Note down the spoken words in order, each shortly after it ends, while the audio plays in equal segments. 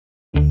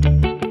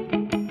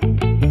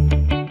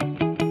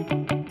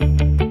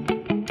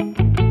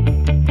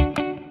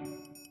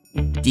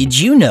Did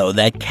you know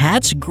that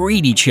cats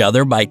greet each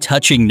other by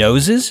touching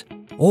noses?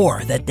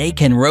 Or that they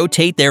can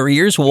rotate their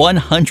ears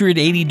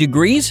 180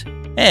 degrees?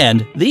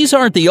 And these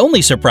aren't the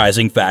only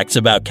surprising facts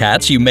about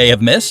cats you may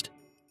have missed.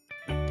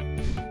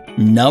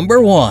 Number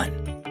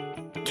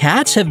 1.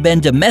 Cats have been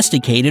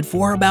domesticated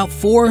for about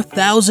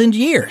 4,000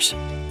 years.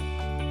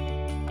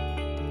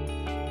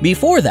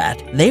 Before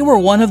that, they were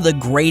one of the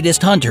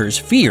greatest hunters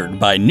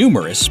feared by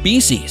numerous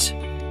species.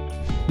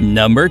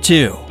 Number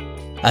 2.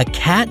 A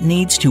cat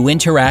needs to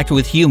interact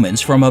with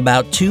humans from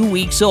about 2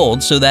 weeks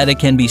old so that it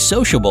can be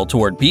sociable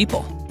toward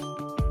people.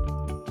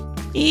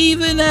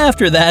 Even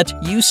after that,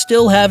 you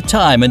still have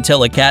time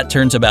until a cat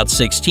turns about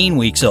 16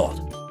 weeks old.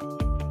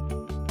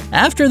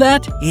 After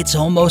that, it's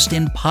almost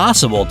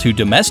impossible to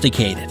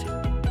domesticate it.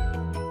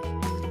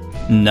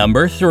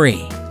 Number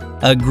 3.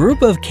 A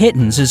group of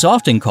kittens is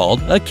often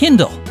called a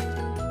kindle.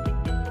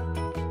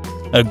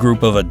 A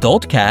group of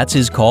adult cats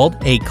is called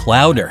a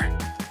clouder.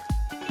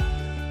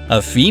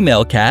 A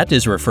female cat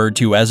is referred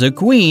to as a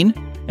queen,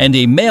 and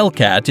a male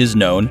cat is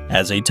known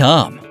as a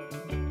tom.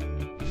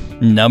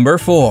 Number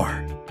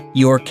 4.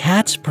 Your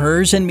cat's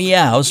purrs and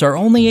meows are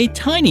only a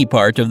tiny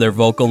part of their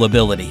vocal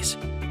abilities.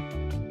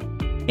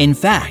 In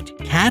fact,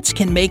 cats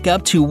can make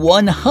up to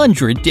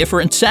 100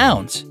 different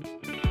sounds.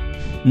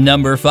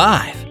 Number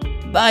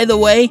 5. By the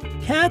way,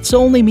 cats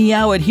only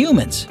meow at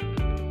humans.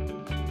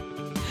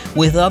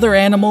 With other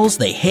animals,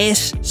 they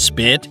hiss,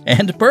 spit,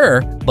 and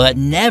purr, but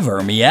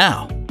never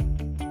meow.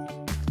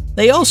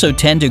 They also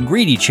tend to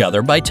greet each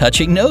other by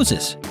touching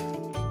noses.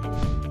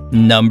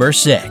 Number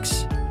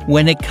 6.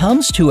 When it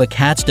comes to a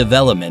cat's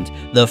development,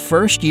 the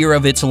first year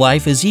of its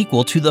life is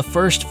equal to the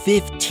first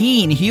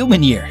 15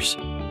 human years.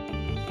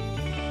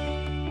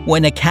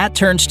 When a cat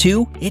turns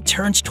 2, it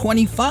turns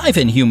 25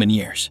 in human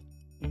years.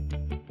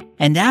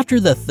 And after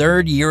the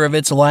 3rd year of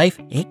its life,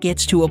 it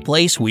gets to a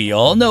place we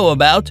all know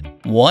about,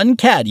 1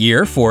 cat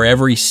year for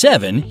every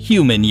 7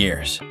 human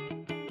years.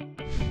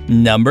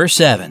 Number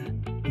 7.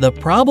 The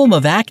problem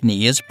of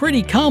acne is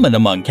pretty common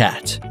among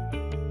cats.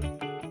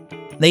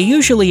 They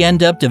usually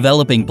end up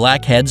developing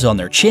blackheads on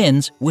their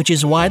chins, which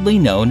is widely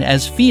known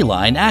as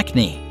feline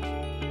acne.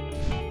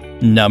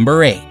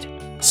 Number 8.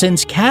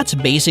 Since cats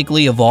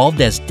basically evolved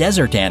as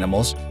desert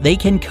animals, they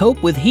can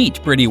cope with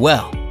heat pretty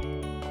well.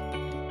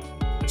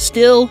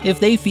 Still, if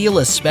they feel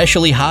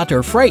especially hot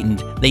or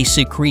frightened, they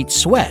secrete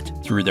sweat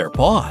through their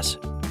paws.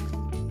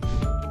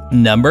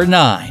 Number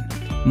 9.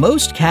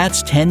 Most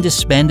cats tend to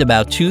spend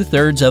about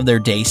 2/3 of their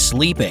day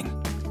sleeping.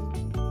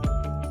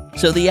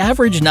 So the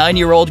average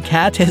 9-year-old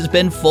cat has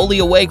been fully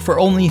awake for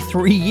only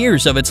 3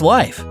 years of its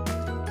life.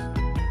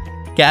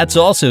 Cats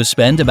also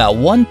spend about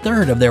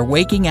 1/3 of their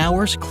waking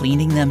hours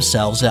cleaning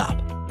themselves up.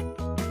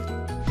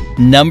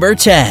 Number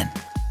 10.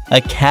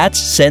 A cat's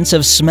sense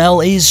of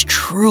smell is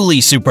truly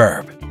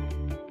superb.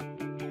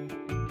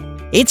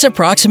 It's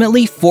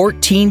approximately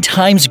 14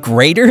 times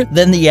greater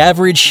than the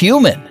average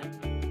human.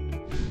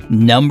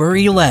 Number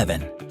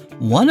 11.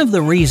 One of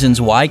the reasons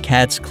why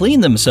cats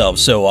clean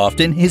themselves so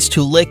often is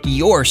to lick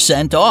your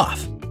scent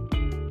off.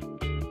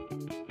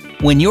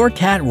 When your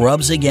cat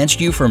rubs against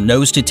you from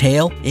nose to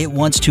tail, it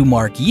wants to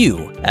mark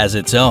you as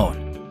its own.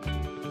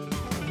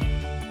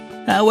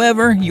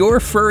 However, your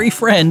furry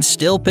friend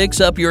still picks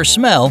up your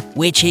smell,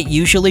 which it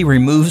usually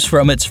removes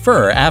from its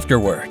fur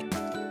afterward.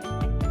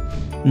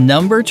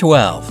 Number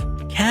 12.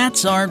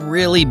 Cats aren't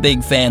really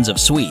big fans of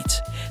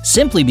sweets,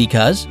 simply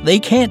because they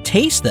can't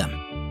taste them.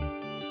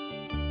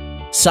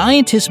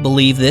 Scientists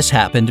believe this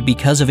happened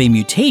because of a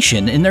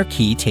mutation in their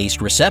key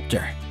taste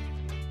receptor.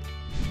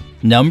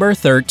 Number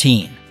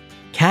 13.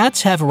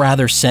 Cats have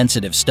rather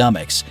sensitive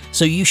stomachs,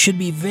 so you should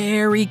be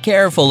very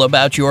careful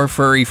about your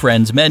furry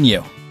friend's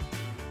menu.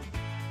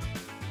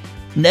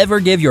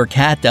 Never give your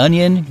cat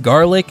onion,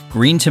 garlic,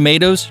 green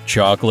tomatoes,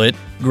 chocolate,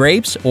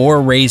 grapes,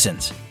 or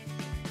raisins.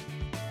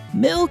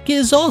 Milk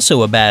is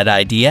also a bad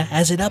idea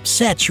as it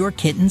upsets your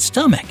kitten's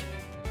stomach.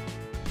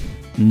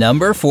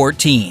 Number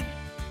 14.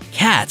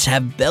 Cats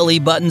have belly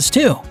buttons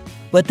too,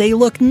 but they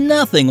look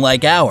nothing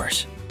like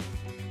ours.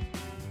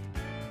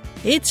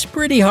 It's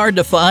pretty hard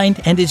to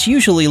find and is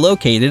usually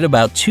located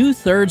about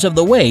 2/3 of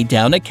the way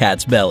down a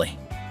cat's belly.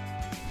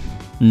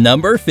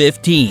 Number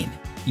 15.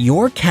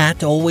 Your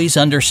cat always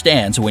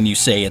understands when you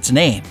say its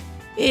name.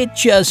 It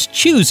just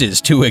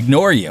chooses to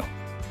ignore you.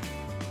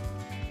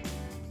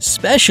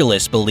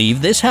 Specialists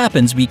believe this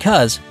happens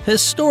because,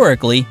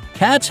 historically,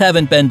 cats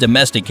haven't been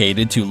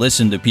domesticated to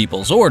listen to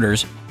people's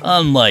orders,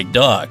 unlike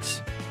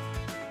dogs.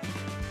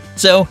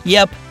 So,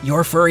 yep,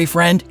 your furry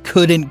friend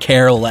couldn't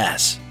care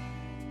less.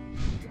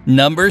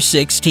 Number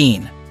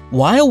 16.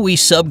 While we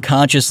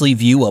subconsciously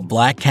view a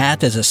black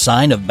cat as a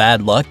sign of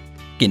bad luck,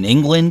 in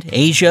England,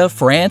 Asia,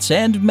 France,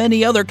 and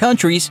many other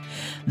countries,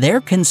 they're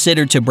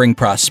considered to bring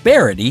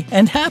prosperity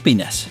and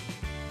happiness.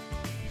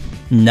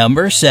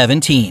 Number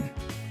 17.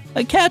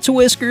 A cat's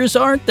whiskers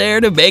aren't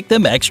there to make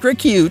them extra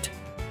cute.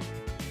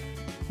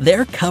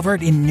 They're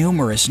covered in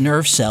numerous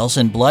nerve cells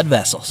and blood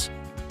vessels.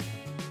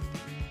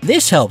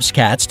 This helps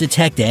cats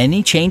detect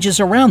any changes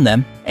around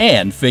them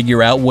and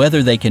figure out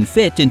whether they can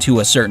fit into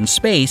a certain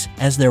space,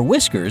 as their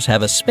whiskers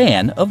have a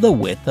span of the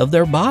width of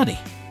their body.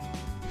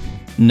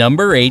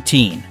 Number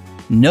 18.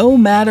 No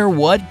matter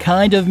what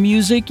kind of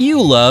music you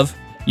love,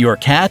 your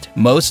cat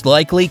most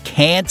likely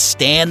can't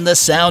stand the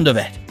sound of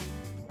it.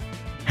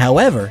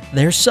 However,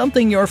 there's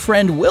something your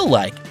friend will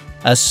like,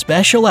 a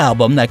special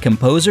album that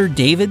composer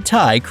David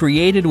Tye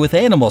created with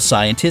animal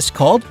scientists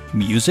called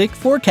Music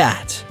for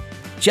Cats.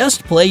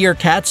 Just play your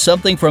cat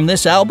something from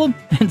this album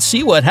and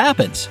see what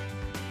happens.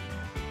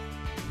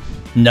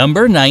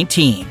 Number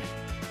 19.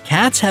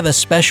 Cats have a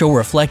special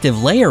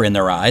reflective layer in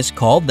their eyes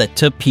called the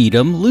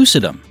tapetum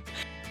lucidum.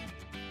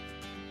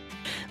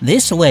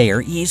 This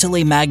layer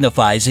easily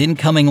magnifies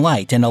incoming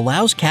light and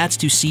allows cats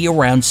to see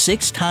around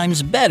 6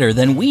 times better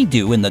than we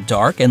do in the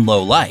dark and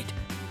low light.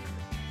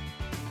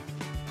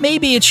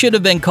 Maybe it should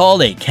have been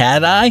called a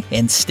cat eye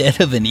instead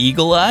of an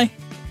eagle eye?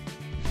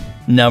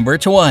 Number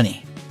 20.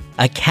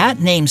 A cat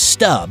named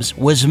Stubbs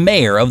was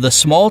mayor of the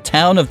small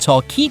town of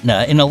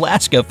Talkeetna in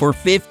Alaska for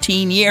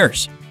 15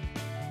 years.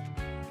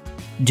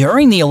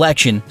 During the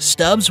election,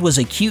 Stubbs was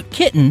a cute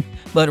kitten,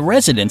 but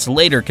residents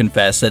later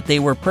confessed that they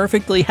were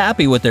perfectly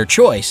happy with their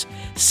choice,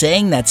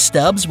 saying that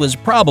Stubbs was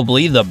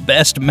probably the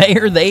best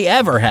mayor they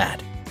ever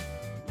had.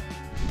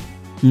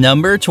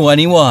 Number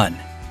 21.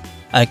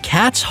 A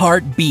cat's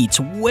heart beats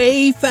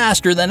way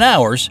faster than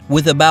ours,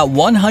 with about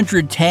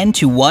 110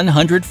 to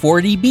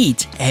 140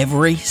 beats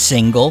every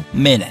single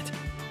minute.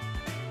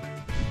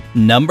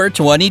 Number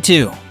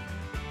 22.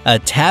 A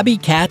tabby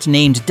cat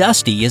named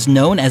Dusty is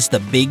known as the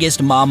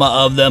biggest mama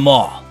of them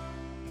all.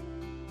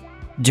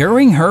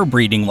 During her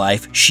breeding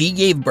life, she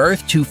gave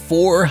birth to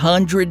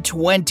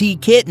 420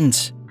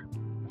 kittens.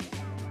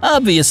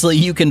 Obviously,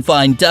 you can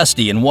find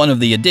Dusty in one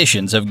of the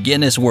editions of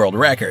Guinness World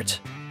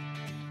Records.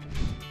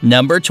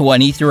 Number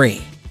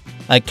 23.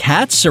 A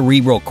cat's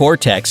cerebral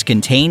cortex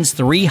contains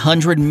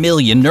 300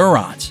 million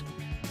neurons.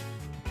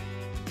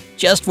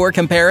 Just for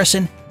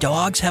comparison,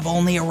 dogs have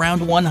only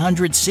around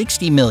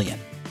 160 million.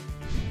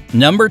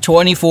 Number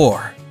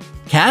 24.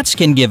 Cats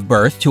can give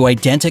birth to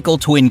identical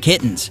twin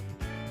kittens.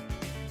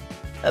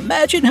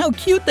 Imagine how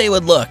cute they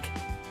would look.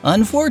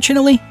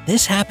 Unfortunately,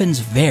 this happens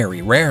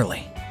very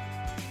rarely.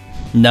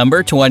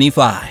 Number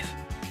 25.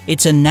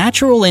 It's a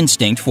natural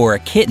instinct for a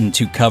kitten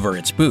to cover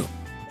its poop.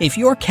 If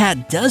your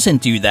cat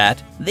doesn't do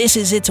that, this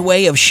is its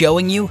way of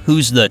showing you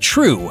who's the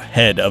true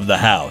head of the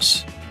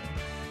house.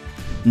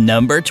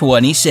 Number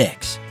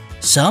 26.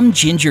 Some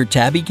ginger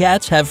tabby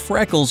cats have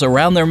freckles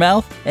around their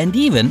mouth and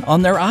even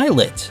on their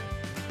eyelids.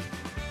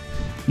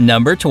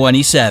 Number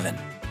 27.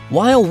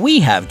 While we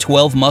have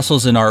 12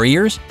 muscles in our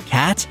ears,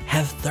 cats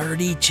have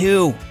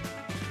 32.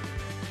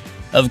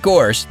 Of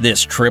course,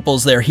 this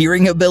triples their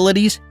hearing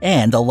abilities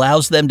and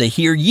allows them to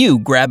hear you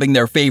grabbing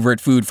their favorite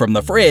food from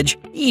the fridge,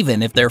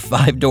 even if they're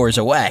 5 doors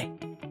away.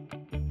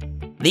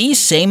 These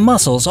same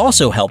muscles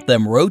also help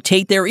them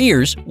rotate their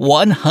ears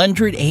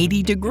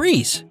 180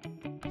 degrees.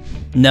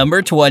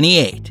 Number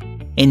 28.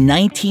 In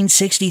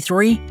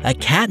 1963, a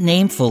cat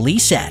named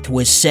Felicette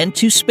was sent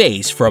to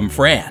space from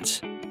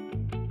France.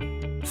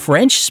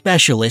 French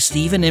specialists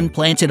even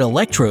implanted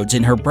electrodes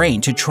in her brain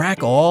to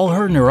track all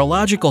her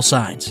neurological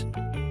signs.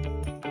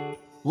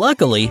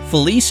 Luckily,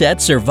 Felicette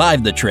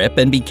survived the trip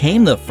and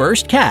became the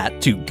first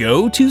cat to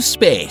go to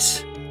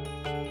space.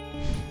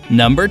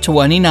 Number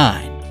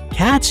 29.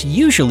 Cats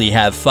usually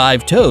have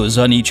 5 toes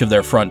on each of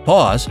their front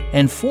paws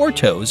and 4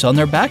 toes on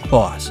their back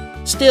paws.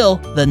 Still,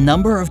 the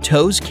number of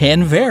toes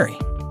can vary.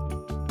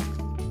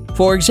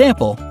 For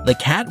example, the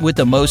cat with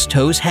the most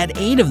toes had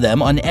 8 of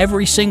them on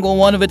every single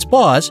one of its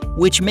paws,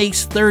 which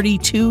makes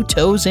 32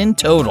 toes in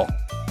total.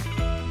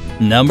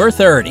 Number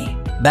 30.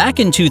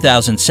 Back in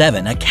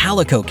 2007, a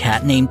calico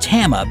cat named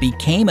Tama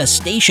became a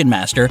station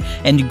master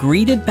and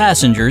greeted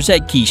passengers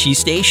at Kishi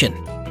Station.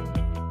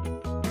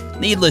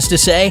 Needless to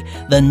say,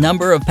 the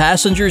number of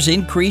passengers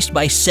increased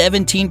by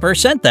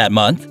 17% that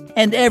month,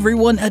 and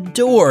everyone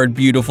adored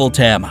beautiful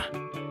Tama.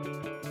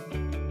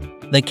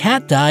 The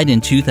cat died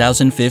in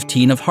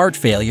 2015 of heart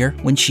failure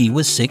when she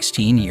was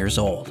 16 years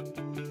old.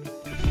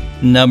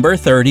 Number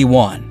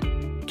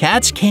 31.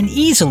 Cats can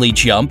easily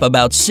jump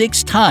about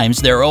 6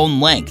 times their own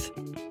length.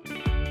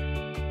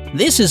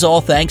 This is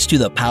all thanks to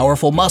the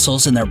powerful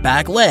muscles in their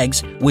back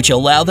legs, which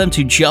allow them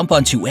to jump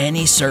onto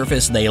any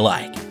surface they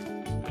like.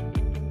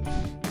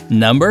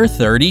 Number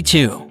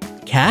 32.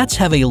 Cats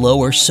have a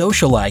lower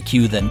social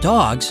IQ than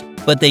dogs,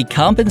 but they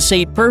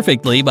compensate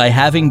perfectly by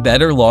having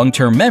better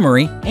long-term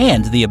memory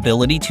and the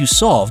ability to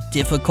solve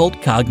difficult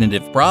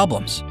cognitive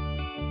problems.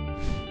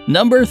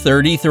 Number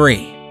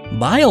 33.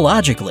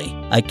 Biologically,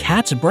 a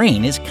cat's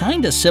brain is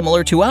kinda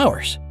similar to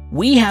ours.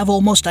 We have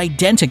almost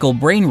identical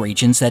brain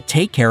regions that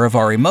take care of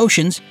our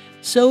emotions,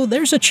 so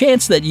there's a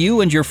chance that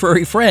you and your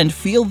furry friend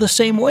feel the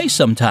same way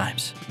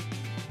sometimes.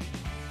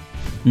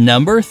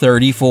 Number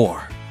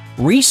 34.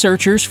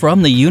 Researchers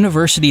from the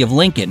University of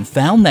Lincoln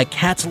found that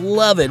cats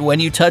love it when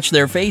you touch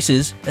their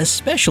faces,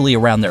 especially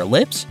around their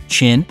lips,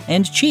 chin,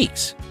 and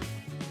cheeks.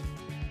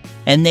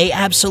 and they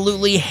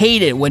absolutely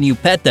hate it when you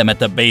pet them at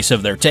the base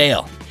of their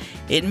tail.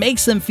 It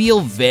makes them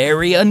feel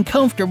very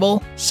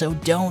uncomfortable, so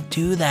don't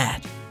do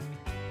that.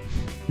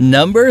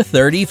 Number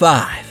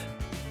 35.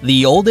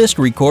 The oldest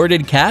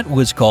recorded cat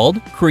was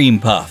called Cream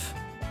Puff.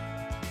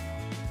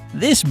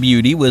 This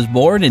beauty was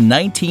born in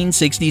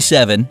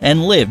 1967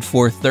 and lived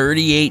for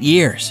 38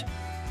 years.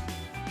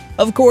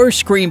 Of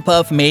course, Cream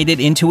Puff made it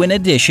into an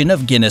edition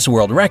of Guinness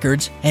World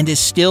Records and is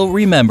still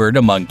remembered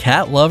among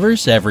cat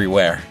lovers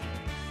everywhere.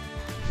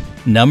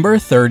 Number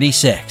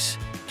 36.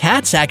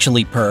 Cats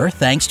actually purr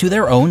thanks to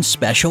their own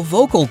special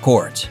vocal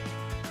cords.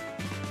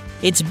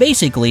 It's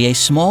basically a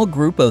small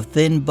group of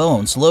thin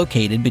bones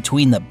located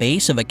between the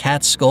base of a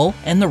cat's skull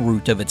and the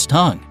root of its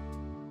tongue.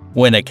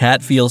 When a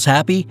cat feels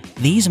happy,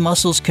 these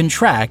muscles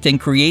contract and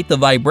create the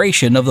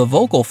vibration of the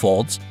vocal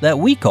folds that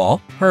we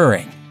call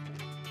purring.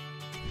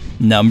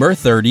 Number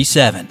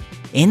 37.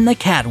 In the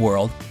cat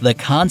world, the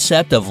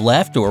concept of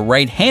left or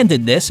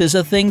right-handedness is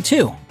a thing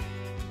too.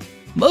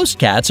 Most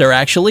cats are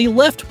actually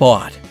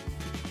left-pawed.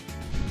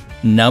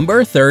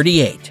 Number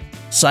 38.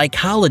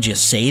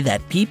 Psychologists say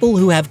that people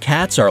who have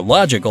cats are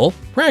logical,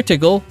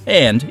 practical,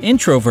 and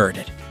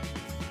introverted.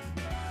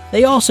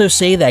 They also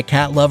say that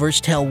cat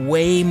lovers tell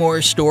way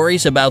more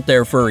stories about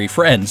their furry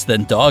friends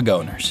than dog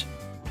owners.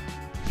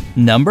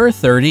 Number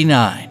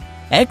 39.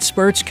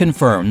 Experts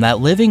confirm that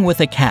living with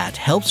a cat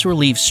helps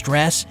relieve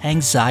stress,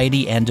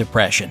 anxiety, and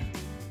depression.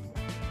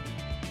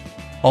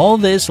 All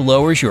this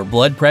lowers your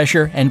blood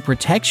pressure and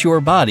protects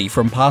your body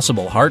from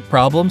possible heart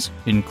problems,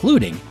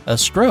 including a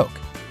stroke.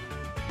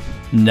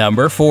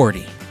 Number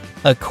 40.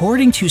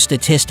 According to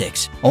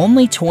statistics,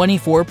 only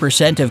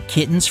 24% of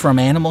kittens from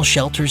animal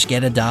shelters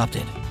get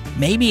adopted.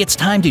 Maybe it's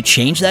time to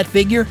change that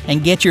figure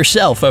and get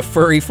yourself a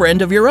furry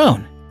friend of your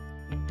own.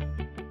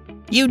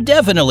 You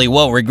definitely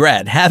won't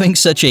regret having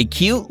such a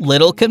cute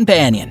little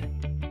companion.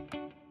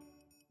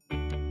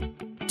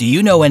 Do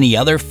you know any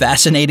other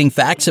fascinating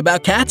facts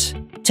about cats?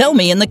 Tell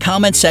me in the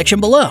comments section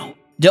below.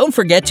 Don't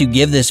forget to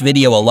give this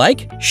video a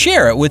like,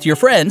 share it with your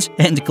friends,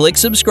 and click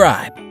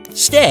subscribe.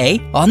 Stay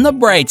on the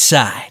bright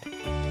side.